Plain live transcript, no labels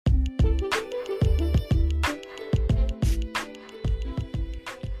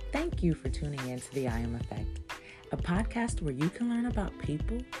Thank you for tuning in to The I Am Effect, a podcast where you can learn about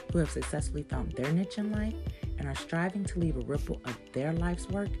people who have successfully found their niche in life and are striving to leave a ripple of their life's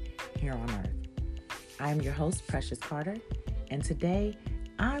work here on earth. I am your host, Precious Carter, and today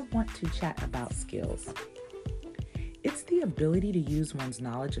I want to chat about skills. It's the ability to use one's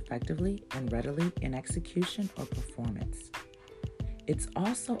knowledge effectively and readily in execution or performance. It's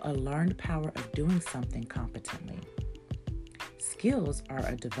also a learned power of doing something competently. Skills are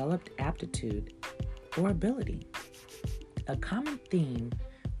a developed aptitude or ability. A common theme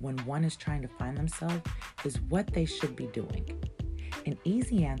when one is trying to find themselves is what they should be doing. An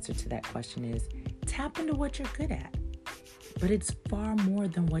easy answer to that question is tap into what you're good at. But it's far more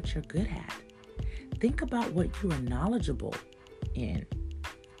than what you're good at. Think about what you are knowledgeable in.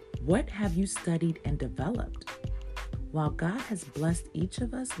 What have you studied and developed? While God has blessed each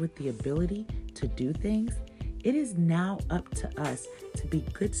of us with the ability to do things, it is now up to us to be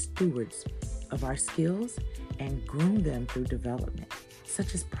good stewards of our skills and groom them through development,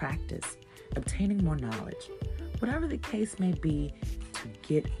 such as practice, obtaining more knowledge, whatever the case may be, to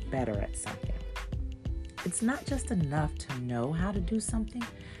get better at something. It's not just enough to know how to do something.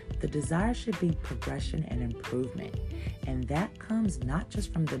 The desire should be progression and improvement. And that comes not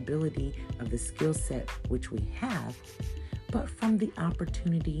just from the ability of the skill set which we have, but from the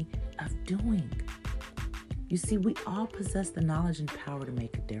opportunity of doing. You see, we all possess the knowledge and power to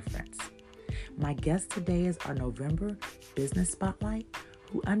make a difference. My guest today is our November Business Spotlight,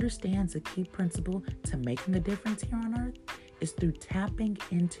 who understands a key principle to making a difference here on earth is through tapping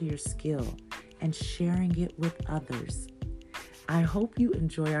into your skill and sharing it with others. I hope you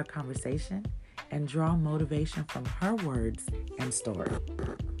enjoy our conversation and draw motivation from her words and story.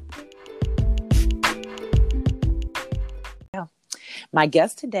 My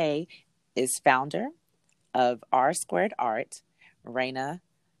guest today is founder of R Squared Art, Reina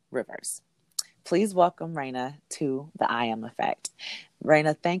Rivers. Please welcome Reina to the I Am Effect.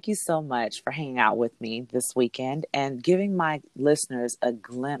 Reina, thank you so much for hanging out with me this weekend and giving my listeners a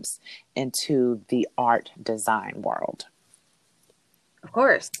glimpse into the art design world. Of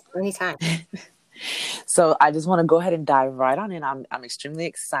course, anytime. So I just want to go ahead and dive right on in. I'm extremely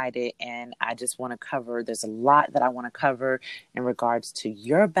excited, and I just want to cover, there's a lot that I want to cover in regards to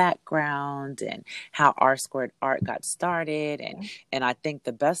your background and how R Squared Art got started. And I think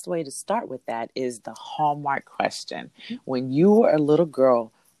the best way to start with that is the hallmark question. When you were a little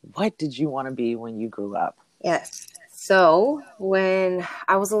girl, what did you want to be when you grew up? Yes. So when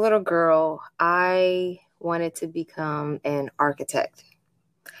I was a little girl, I wanted to become an architect.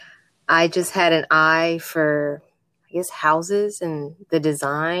 I just had an eye for, I guess, houses and the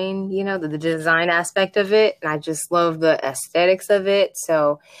design, the design aspect of it. And I just love the aesthetics of it.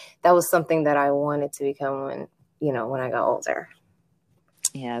 So that was something that I wanted to become when I got older.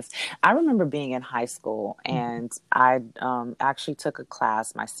 Yes. I remember being in high school, and I actually took a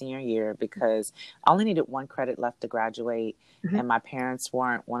class my senior year because I only needed one credit left to graduate. Mm-hmm. And my parents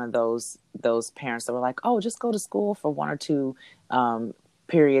weren't one of those parents that were like, oh, just go to school for one or two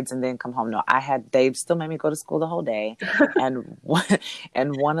periods and then come home. No, they still made me go to school the whole day. and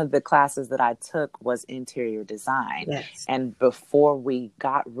one of the classes that I took was interior design. Yes. And before we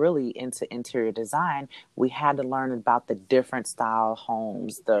got really into interior design, we had to learn about the different style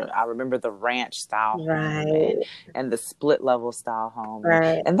homes. I remember the ranch style home and the split level style home.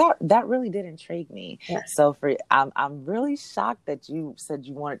 Right. And that really did intrigue me. Yes. So I'm really shocked that you said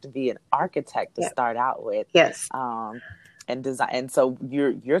you wanted to be an architect to start out with. Yes. And design, and so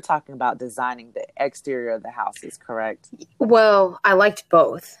you're talking about designing the exterior of the houses, correct? Well, I liked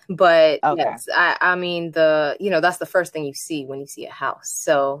both, but okay. Yes, I mean that's the first thing you see when you see a house.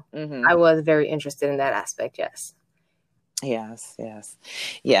 So I was very interested in that aspect. Yes. Yes.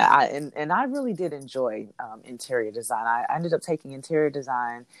 Yeah. I really did enjoy interior design. I ended up taking interior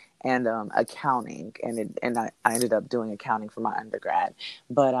design and accounting, and I ended up doing accounting for my undergrad.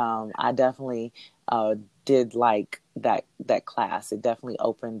 But I definitely did like that class. It definitely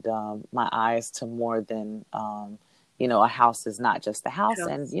opened my eyes to more than a house is not just a house,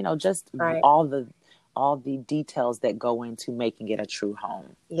 and just all the details that go into making it a true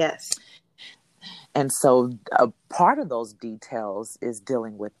home. Yes. And so a part of those details is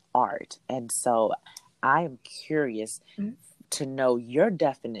dealing with art. And so I am curious to know your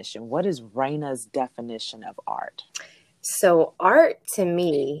definition. What is Reina's definition of art? So art to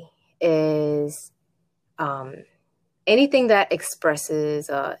me is anything that expresses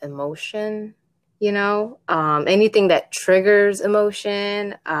emotion, anything that triggers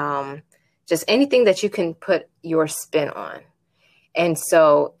emotion, just anything that you can put your spin on. And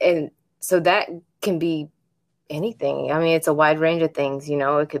so that can be anything. I mean, it's a wide range of things, you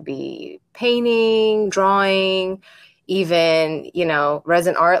know, it could be painting, drawing, even, you know,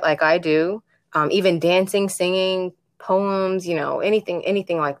 resin art like I do, even dancing, singing, poems, you know, anything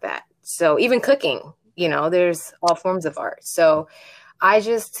like that. So even cooking, you know, there's all forms of art. So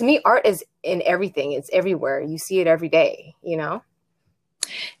to me, art is in everything. It's everywhere. You see it every day, you know?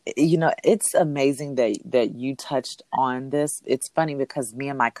 You know, it's amazing that you touched on this. It's funny because me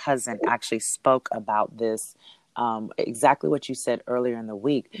and my cousin actually spoke about this, exactly what you said earlier in the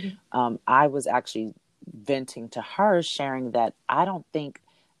week. I was actually venting to her, sharing that I don't think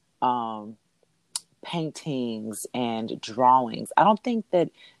um, paintings and drawings, I don't think that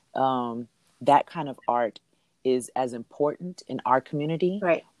that kind of art is as important in our community,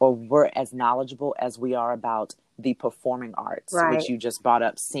 Right. or we're as knowledgeable as we are about the performing arts, Right. which you just brought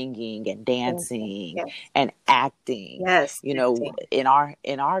up, singing and dancing Yes. and acting. Yes. You know, in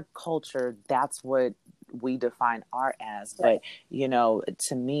our culture, that's what we define art as. Right. But you know,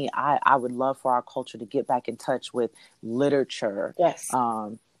 to me, I would love for our culture to get back in touch with literature. Yes.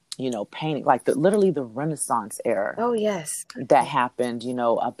 You know, painting, like literally the Renaissance era Oh, yes. that happened, you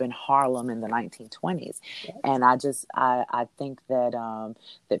know, up in Harlem in the 1920s. Yes. And I think that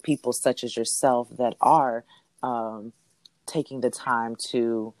that people such as yourself that are taking the time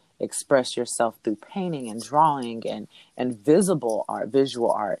to express yourself through painting and drawing and visual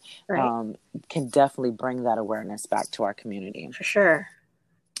art, Right. can definitely bring that awareness back to our community. For sure.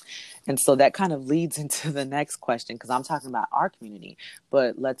 And so that kind of leads into the next question, because I'm talking about our community,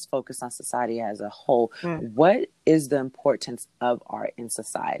 but let's focus on society as a whole. What is the importance of art in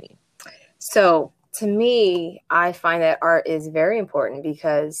society? So to me, I find that art is very important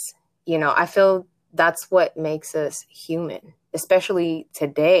because, you know, I feel that's what makes us human, especially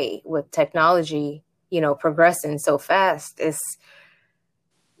today with technology, you know, progressing so fast.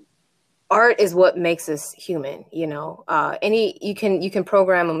 Art is what makes us human, you know. You can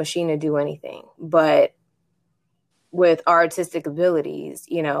program a machine to do anything, but with our artistic abilities,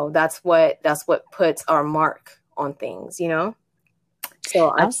 you know, that's what puts our mark on things, you know.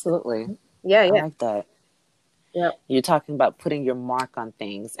 So Absolutely. yeah, I yeah. like that. Yep. You're talking about putting your mark on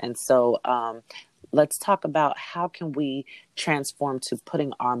things. And so let's talk about how can we transform to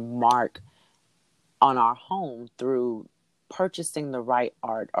putting our mark on our home through purchasing the right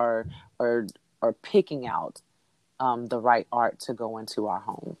art, or picking out the right art to go into our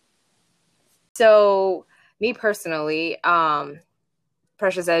home. So me personally,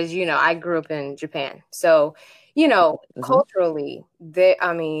 Precious, as you know, I grew up in Japan. So, you know, culturally,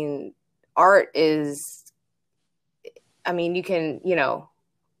 art is, I mean, you can, you know,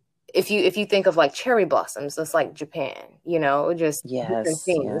 if you think of like cherry blossoms, that's like Japan, you know, just different Yes,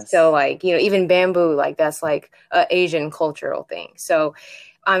 things. yes. So like, you know, even bamboo, like that's like a Asian cultural thing. So,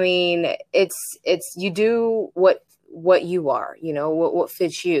 I mean, it's you do what you are, you know, what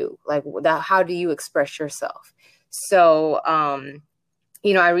fits you, like that. How do you express yourself? So,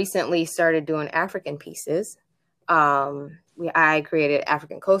 you know, I recently started doing African pieces. I created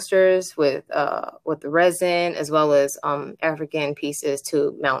African coasters with the resin, as well as African pieces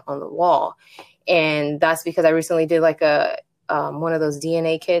to mount on the wall. And that's because I recently did like a one of those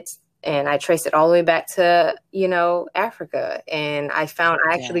DNA kits, and I traced it all the way back to, you know, Africa. And I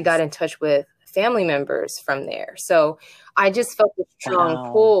actually got in touch with family members from there. So I just felt a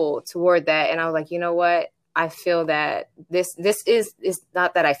strong pull toward that. And I was like, you know what? I feel that this is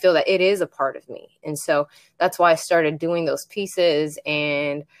not that I feel that it is a part of me. And so that's why I started doing those pieces.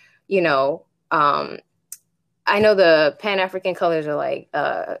 And, you know, I know the Pan-African colors are like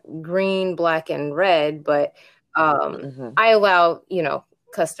green, black, and red, but I allow, you know,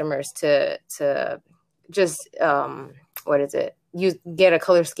 customers to just what is it? You get a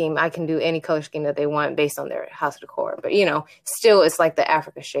color scheme. I can do any color scheme that they want based on their house decor. But, you know, still it's like the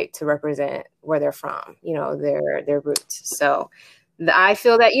Africa shape to represent where they're from, you know, their roots. So I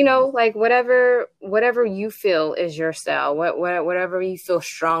feel that, you know, like whatever you feel is your style, whatever you feel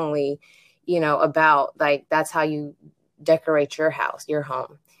strongly, you know, about, like, that's how you decorate your house, your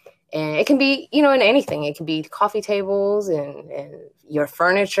home. And it can be, you know, in anything. It can be coffee tables and your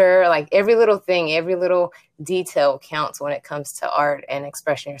furniture, like every little thing, every little detail counts when it comes to art and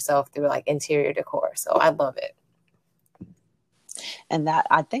expressing yourself through like interior decor. So I love it. And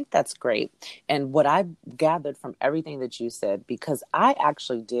I think that's great. And what I gathered from everything that you said, because I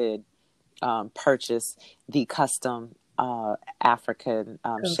actually did purchase the custom African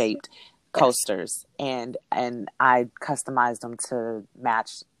shaped coasters, and I customized them to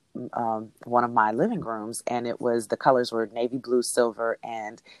match one of my living rooms, and the colors were navy blue, silver,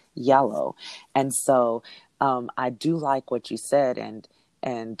 and yellow. And so I do like what you said,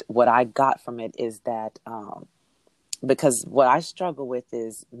 and what I got from it is that because what I struggle with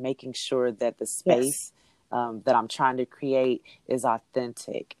is making sure that the Yes. space that I'm trying to create is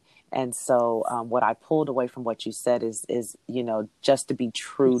authentic. And so, what I pulled away from what you said is just to be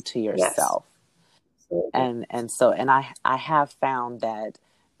true to Yes. yourself. Absolutely. And I have found that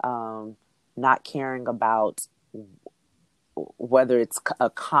not caring about whether it's a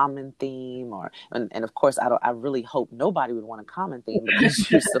common theme and of course I really hope nobody would want a common theme because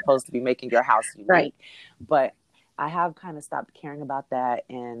you're supposed to be making your house Right. unique. But I have kind of stopped caring about that.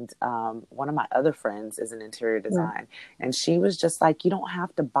 And one of my other friends is an interior Mm. design, and she was just like, you don't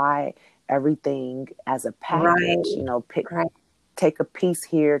have to buy everything as a Right. package, Right. take a piece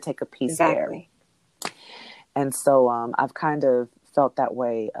here, take a piece there. Exactly. And so I've kind of felt that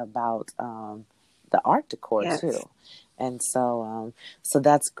way about the art decor Yes. too. And so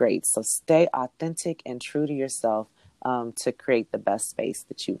that's great. So stay authentic and true to yourself to create the best space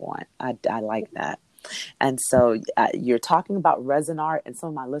that you want. I like that. And so you're talking about resin art, and some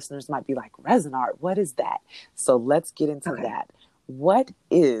of my listeners might be like, resin art, what is that? So let's get into Okay. that. What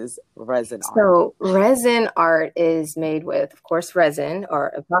is resin art? So resin art is made with, of course, resin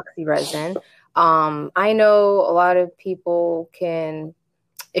or epoxy resin. I know a lot of people can,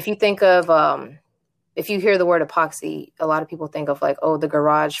 if you think of, if you hear the word epoxy, a lot of people think of like, oh, the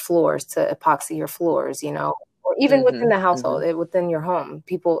garage floors to epoxy your floors, or even within Mm-hmm. the household, Mm-hmm. within your home.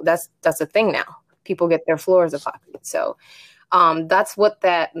 People, that's a thing now. People get their floors epoxied. So that's what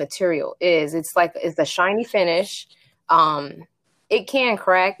that material is. It's a shiny finish. Um, it can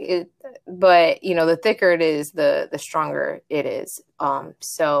crack it, but the thicker it is, the stronger it is.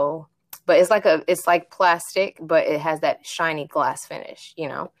 But it's like plastic, but it has that shiny glass finish.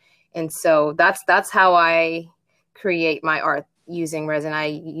 And so that's how I create my art using resin. I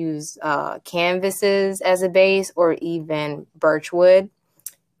use canvases as a base, or even birch wood,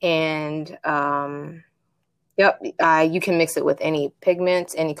 and yep. You can mix it with any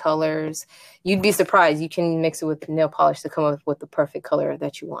pigments, any colors. You'd be surprised. You can mix it with nail polish to come up with the perfect color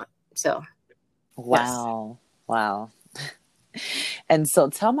that you want. So, yes. Wow. Wow. And so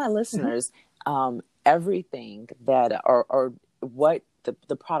tell my Mhm. listeners everything that or what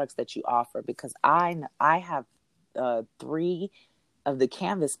the products that you offer, because I have three of the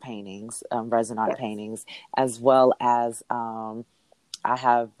canvas paintings, resin art Yes. paintings, as well as I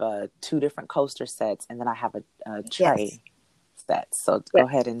have two different coaster sets, and then I have a Yes. tray set. So Yes. go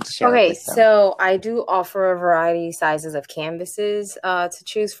ahead and share it Okay, with them. so I do offer a variety sizes of canvases to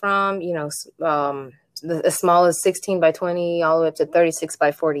choose from. As small as 16 by 20, all the way up to 36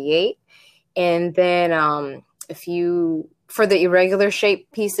 by 48. And then if you, for the irregular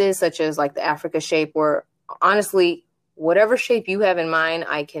shape pieces, such as like the Africa shape, or honestly, whatever shape you have in mind,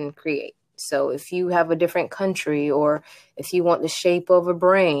 I can create. So if you have a different country, or if you want the shape of a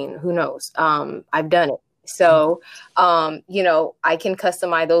brain, who knows? I've done it. So, I can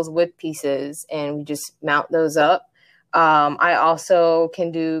customize those wood pieces and we just mount those up. I also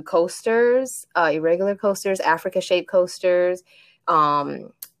can do coasters, irregular coasters, Africa shaped coasters,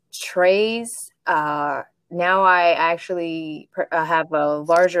 trays. Now I actually have a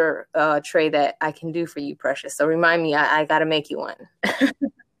larger tray that I can do for you, Precious. So remind me, I got to make you one.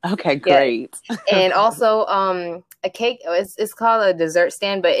 Okay, Yes. great. And also a cake, it's called a dessert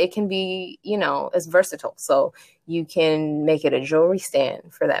stand, but it can be, it's versatile. So you can make it a jewelry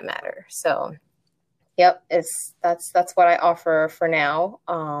stand for that matter. So, yep, that's what I offer for now.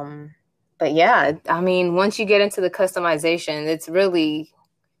 But yeah, I mean, once you get into the customization, it's really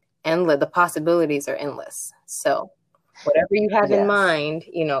endless. The possibilities are endless. So whatever you have in Yes. mind,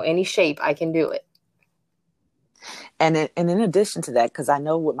 any shape, I can do it. And in addition to that, because I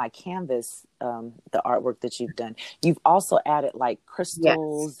know with my canvas, the artwork that you've done, you've also added like Yes,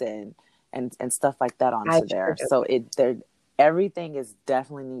 crystals and stuff like that I onto sure there. do. So everything is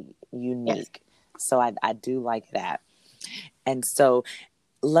definitely Yes. unique. So I do like that. And so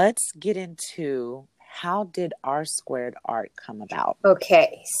let's get into, how did R squared art come about?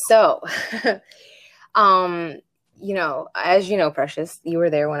 Okay. So, um, as you know, Precious, you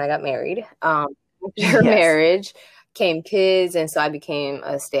were there when I got married. After Yes. marriage came kids, and so I became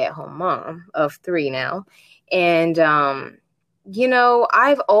a stay-at-home mom of three now. And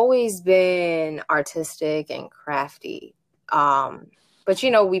I've always been artistic and crafty. But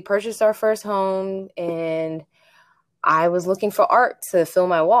we purchased our first home, and I was looking for art to fill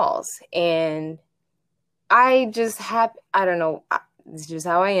my walls, and I just have, I don't know, it's just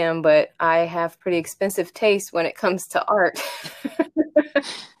how I am, but I have pretty expensive taste when it comes to art.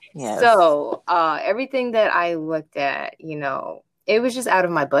 Yes. So everything that I looked at, it was just out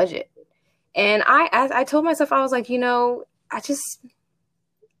of my budget. And I told myself, I was like, I just,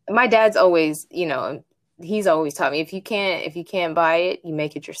 my dad's always, he's always taught me, if you can't buy it, you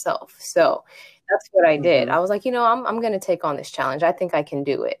make it yourself. So that's what I did. Mm-hmm. I was like, I'm going to take on this challenge. I think I can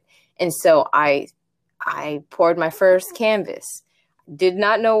do it. And so I poured my first canvas. Did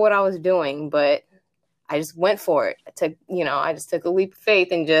not know what I was doing, but I just went for it. I just took a leap of faith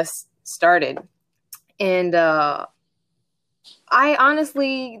and just started. And I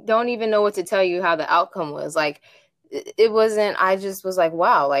honestly don't even know what to tell you how the outcome was. Like, it wasn't, I just was like,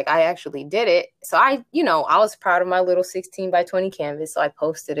 wow, like I actually did it. So I was proud of my little 16 by 20 canvas. So I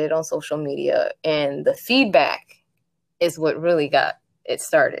posted it on social media, and the feedback is what really got it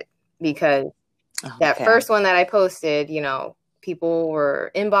started, because that first one that I posted, people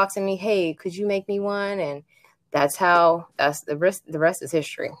were inboxing me, hey, could you make me one? And that's the rest is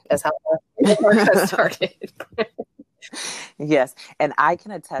history. That's how it got started. Yes. And I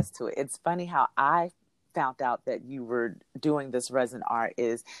can attest to it. It's funny how I found out that you were doing this resin art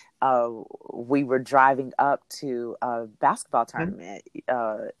is we were driving up to a basketball tournament,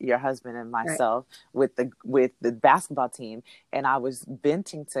 your husband and myself, right, with the basketball team, and I was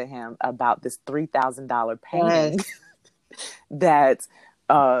venting to him about this $3,000 painting that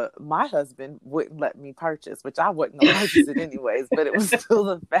my husband wouldn't let me purchase, which I wouldn't have purchased it anyways, but it was still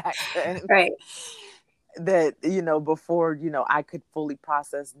the fact that right, that, before, I could fully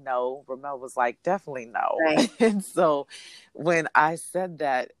process no, Ramel was like, definitely no. Right. And so when I said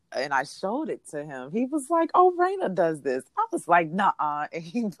that and I showed it to him, he was like, oh, Reina does this. I was like, nuh-uh. And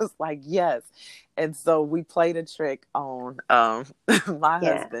he was like, yes. And so we played a trick on my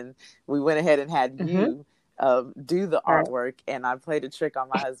husband. We went ahead and had you do the artwork, and I played a trick on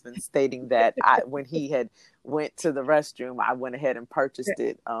my husband stating that when he had went to the restroom, I went ahead and purchased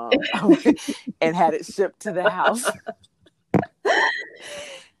it and had it shipped to the house.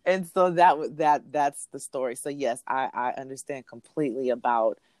 And so that's the story. So yes, I understand completely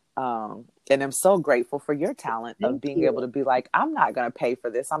about and I'm so grateful for your talent of being able to be like, I'm not going to pay for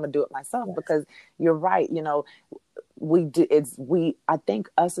this. I'm going to do it myself, because you're right. I think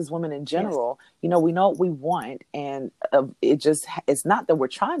us as women in general, we know what we want, and it's not that we're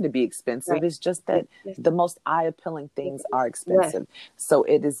trying to be expensive. Right. It's just that the most eye-appealing things are expensive. So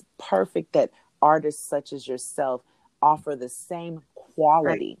it is perfect that artists such as yourself offer the same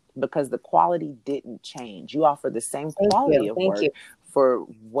quality, because the quality didn't change. You offer the same quality of work for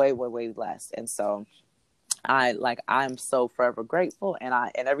way, way, way less. And so I'm so forever grateful. And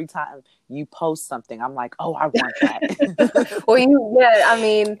every time you post something, I'm like, oh, I want that. Well,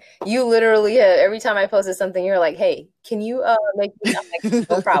 you literally, every time I posted something, you're like, hey, can you make me? I'm like,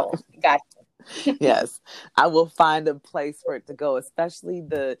 no problem. Gotcha. Yes, I will find a place for it to go, especially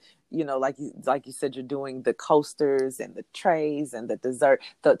the, like you said, you're doing the coasters and the trays and the dessert.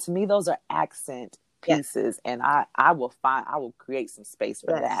 To me, those are accent pieces, and I will create some space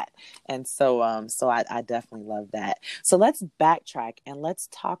for that. And so I definitely love that. So let's backtrack and let's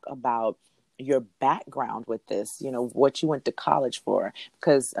talk about your background with this, what you went to college for,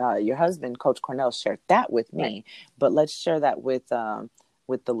 because your husband, Coach Cornell, shared that with me, but let's share that with the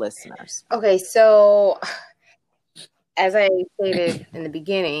listeners. Okay, so as I stated in the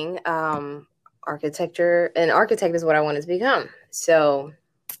beginning, an architect is what I wanted to become. So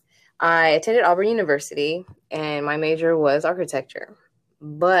I attended Auburn University, and my major was architecture.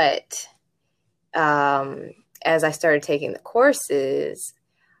 But as I started taking the courses,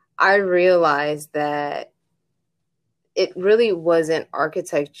 I realized that it really wasn't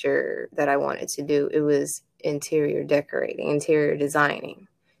architecture that I wanted to do. It was interior decorating, interior designing.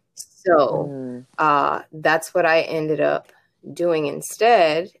 So that's what I ended up doing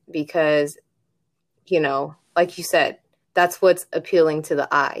instead, because, like you said, that's what's appealing to the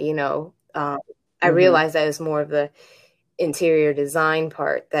eye. I realized that it's more of the interior design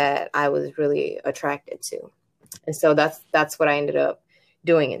part that I was really attracted to. And so that's what I ended up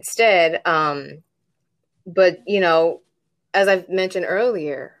doing instead. But, as I've mentioned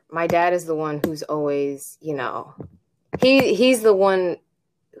earlier, my dad is the one who's always, he's the one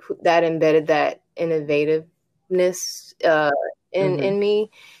that embedded that innovativeness in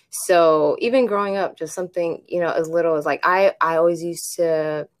me. So even growing up, just something, as little as like, I always used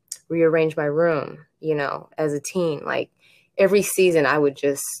to rearrange my room, as a teen. Like every season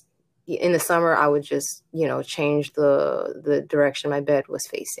in the summer, I would just, change the direction my bed was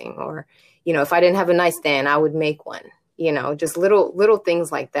facing. Or, if I didn't have a nightstand, I would make one, just little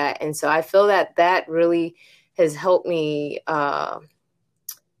things like that. And so I feel that really has helped me,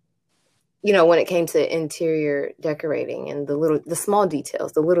 when it came to interior decorating and the small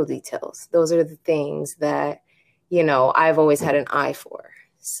details, the little details, those are the things that, I've always had an eye for.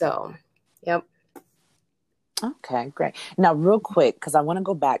 So, yep. Okay, great. Now, real quick, because I want to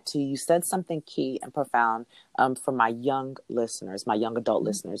go back to you said something key and profound for my young listeners, my young adult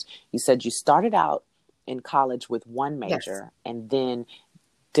listeners. You said you started out in college with one Yes. major, and then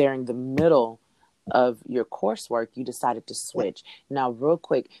during the middle of your coursework, you decided to Yeah. switch. Now, real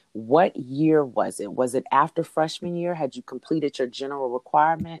quick, what year was it? Was it after freshman year? Had you completed your general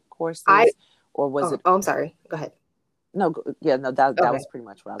requirement I courses, or was it? I'm sorry. Go ahead. No, yeah, no, that Okay. was pretty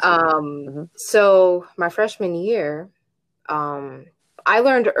much what I was getting at. Hmm. So my freshman year, um, I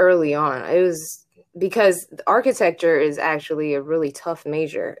learned early on. It was because architecture is actually a really tough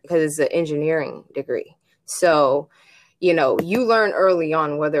major because it's an engineering degree. So, you learn early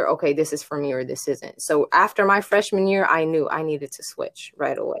on whether, okay, this is for me or this isn't. So after my freshman year, I knew I needed to switch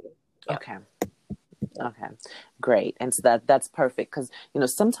right away. Yeah. Okay. Okay, great. And so that's perfect because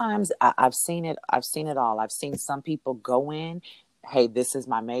sometimes I've seen it. I've seen it all. I've seen some people go in, hey, this is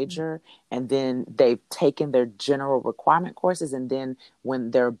my major, and then they've taken their general requirement courses, and then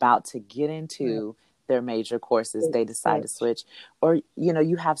when they're about to get Right. into their major courses, They they decide to switch. switch. Or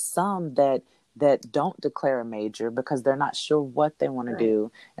you have some that don't declare a major because they're not sure what they want to Right.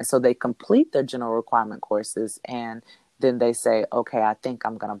 do, and so they complete their general requirement courses and then they say, okay, I think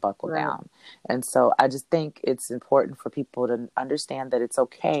I'm going to buckle Right. down. And so I just think it's important for people to understand that it's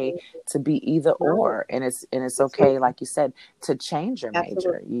okay to be either Right. or, and it's okay, Absolutely. like you said, to change your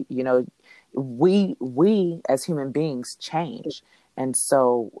major. Absolutely. We as human beings change, and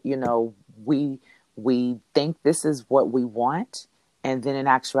so we think this is what we want. And then in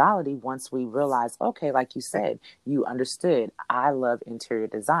actuality, once we realize, okay, like you Right. said, you understood, I love interior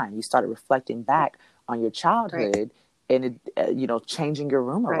design. You started reflecting back on your Right. childhood and changing your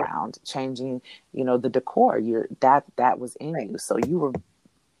room Right. around, changing the decor, that was in Right. you, so you were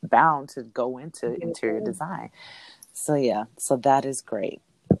bound to go into interior Mhm. design. So yeah, so that is great.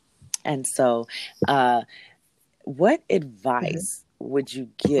 And so uh what Mhm. advice would you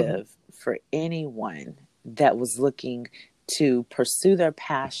give for anyone that was looking to pursue their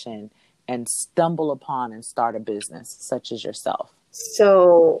passion and stumble upon and start a business such as yourself?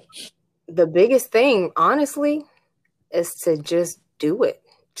 So the biggest thing, honestly, is to just do it,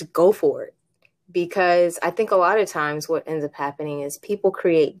 to go for it. Because I think a lot of times what ends up happening is people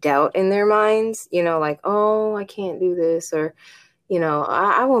create doubt in their minds, like, oh, I can't do this, or,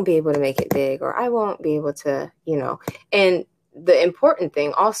 I won't be able to make it big, or I won't be able to, And the important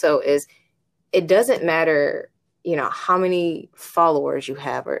thing also is it doesn't matter, how many followers you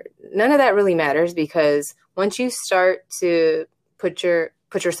have, or none of that really matters because once you start to put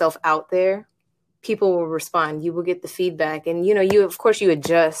yourself out there, people will respond. You will get the feedback, and you of course you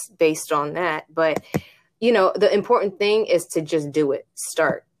adjust based on that. But the important thing is to just do it.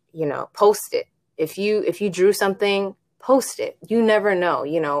 Start. Post it. If you drew something, post it. You never know.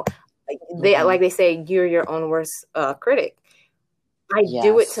 They Mm-hmm. like they say, you're your own worst critic. I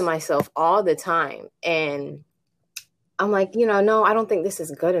do it to Yes. myself all the time, and I'm like, no, I don't think this is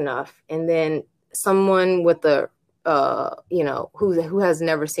good enough. And then someone with the, who has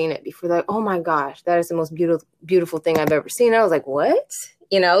never seen it before, like, oh my gosh, that is the most beautiful thing I've ever seen. I was like, what?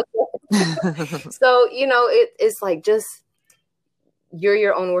 You know? So, it's like just you're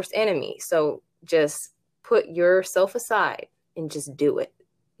your own worst enemy. So just put yourself aside and just do it.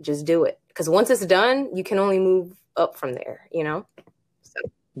 Just do it. Because once it's done, you can only move up from there. So,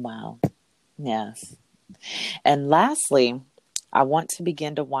 Wow. Yes. And lastly, I want to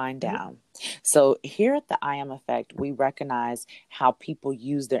begin to wind down. So, here at the I Am Effect, we recognize how people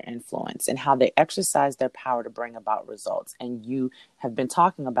use their influence and how they exercise their power to bring about results. And you have been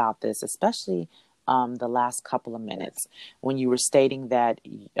talking about this, especially the last couple of minutes when you were stating that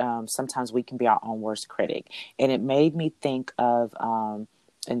sometimes we can be our own worst critic. And it made me think of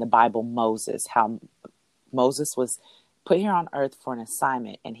in the Bible, Moses, how Moses was put here on earth for an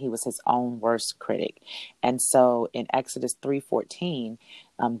assignment and he was his own worst critic. And so in Exodus 3:14,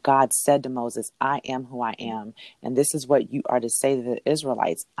 God said to Moses, I am who I am, and this is what you are to say to the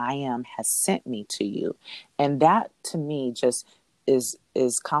Israelites, I am has sent me to you. And that to me just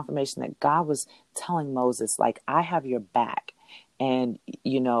is confirmation that God was telling Moses, like, I have your back. And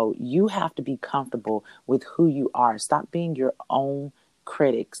you have to be comfortable with who you are. Stop being your own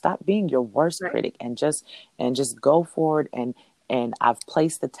critic. Stop being your worst right. critic and just go forward. And I've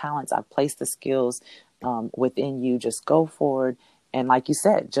placed the talents, I've placed the skills within you. Just go forward, and like you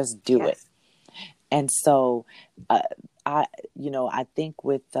said, just do it. Yes. And so, uh, I think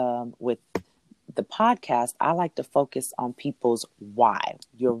with the podcast, I like to focus on people's why,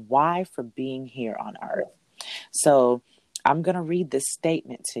 your why for being here on earth. So I'm going to read this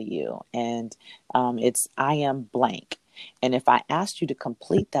statement to you, and it's I am blank. And if I asked you to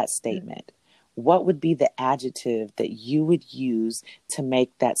complete that statement, what would be the adjective that you would use to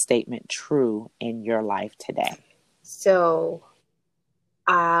make that statement true in your life today? So,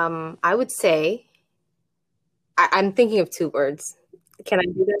 I would say I'm thinking of two words. Can I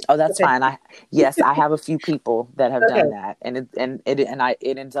do that? Oh, that's Okay. fine. Yes, I have a few people that have done Okay. that, and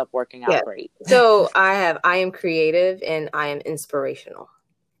it ends up working Yeah. out great. So I am creative and I am inspirational.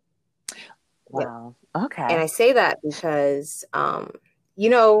 Yeah. Wow. And Okay. I say that because, you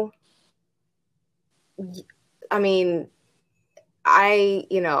know, I mean,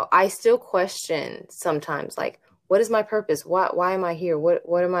 I still question sometimes, like, what is my purpose? Why am I here?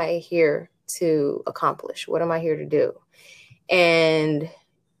 What am I here to accomplish? What am I here to do? And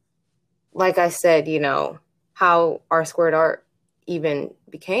like I said, how R squared art even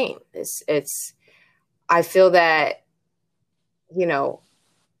became. I feel that, you know,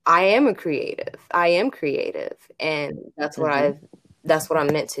 I am a creative. I am creative. And Mm-hmm. that's what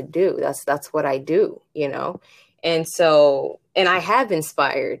I'm meant to do. That's what I do. And so, and I have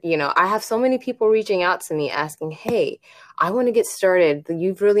inspired. I have so many people reaching out to me asking, "Hey, I want to get started.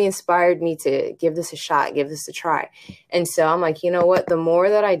 You've really inspired me to give this a shot, give this a try." And so I'm like, you know what? The more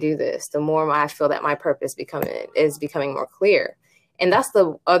that I do this, the more I feel that my purpose is becoming more clear. And that's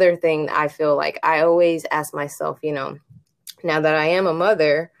the other thing that I feel like I always ask myself, now that I am a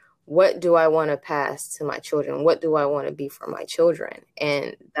mother, what do I want to pass to my children? What do I want to be for my children?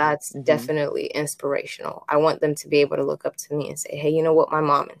 And that's Mm-hmm. definitely inspirational. I want them to be able to look up to me and say, "Hey, you know what? My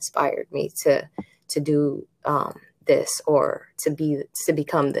mom inspired me to do this, or to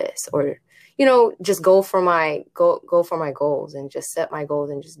become this, or just go for my goals, and just set my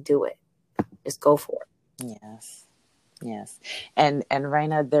goals and just do it. Just go for it." Yes. Yes. And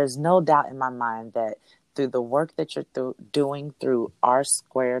Reina, there's no doubt in my mind that through the work that you're doing through R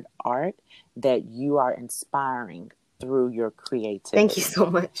squared art, that you are inspiring through your Thank you creativity. so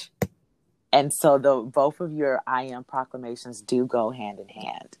much. And so both of your I am proclamations do go hand in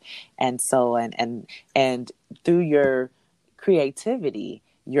hand. And so and through your creativity,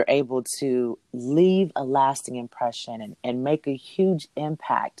 you're able to leave a lasting impression and make a huge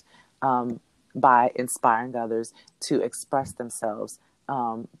impact, by inspiring others to express themselves,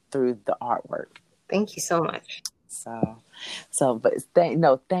 through the artwork. Thank you so much. But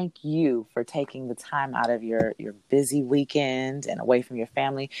thank you for taking the time out of your busy weekend and away from your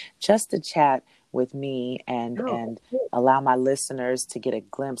family just to chat with me and allow my listeners to get a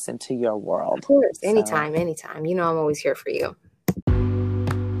glimpse into your Of world. course. So, Anytime. I'm always here for you.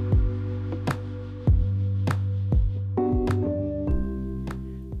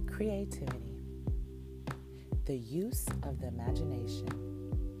 creativity, the use of the imagination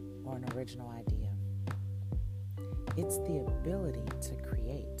or an original idea. It's the ability to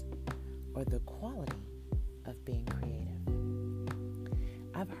create, or the quality of being creative.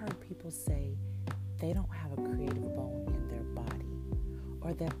 I've heard people say they don't have a creative bone in their body,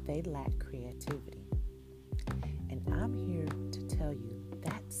 or that they lack creativity. And I'm here to tell you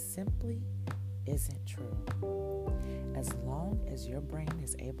that simply isn't true. As long as your brain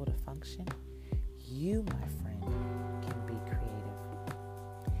is able to function, you, my friend, can be creative.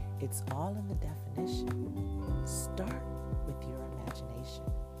 It's all in the definition. Start with your imagination.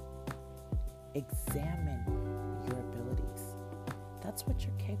 Examine your abilities. That's what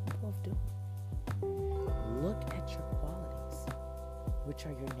you're capable of doing. Look at your qualities, which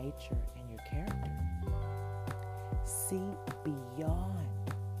are your nature and your character. See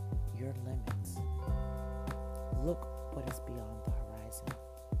beyond your limits. Look what is beyond the horizon.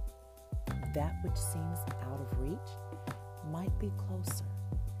 That which seems out of reach might be closer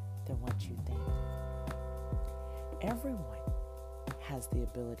than what you think. Everyone has the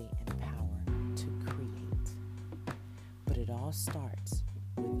ability and power to create, but it all starts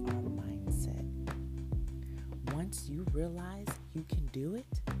with our mindset. Once you realize you can do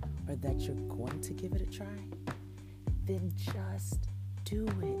it, or that you're going to give it a try, then just do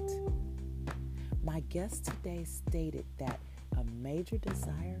it. My guest today stated that a major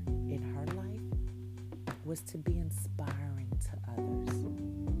desire in her life was to be inspiring to others,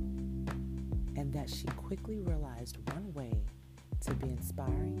 and that she quickly realized one way to be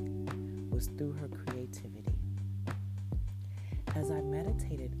inspiring was through her creativity. As I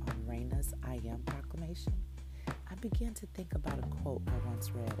meditated on Reina's I Am proclamation, I began to think about a quote I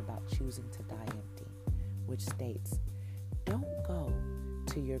once read about choosing to die empty, which states, "Don't go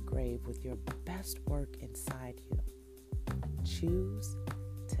to your grave with your best work inside you. Choose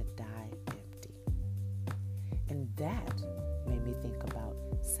to die empty." And that made me think about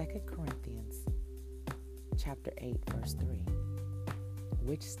 2 Corinthians chapter 8, verse 3,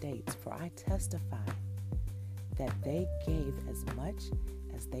 which states, "For I testify that they gave as much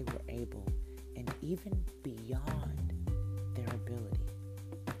as they were able, and even beyond their ability,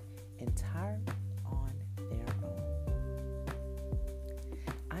 entirely on their own.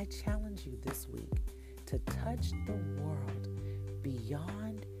 I challenge you this week to touch the world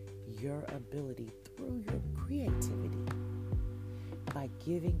beyond your ability through your creativity by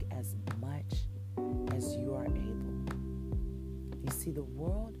giving as much as you are able. You see, the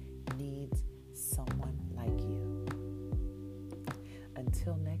world needs someone like you.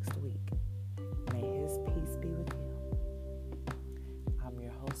 Until next week, may His peace be with you. I'm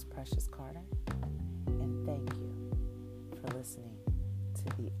your host, Precious Carter, and thank you for listening to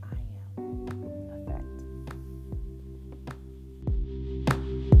the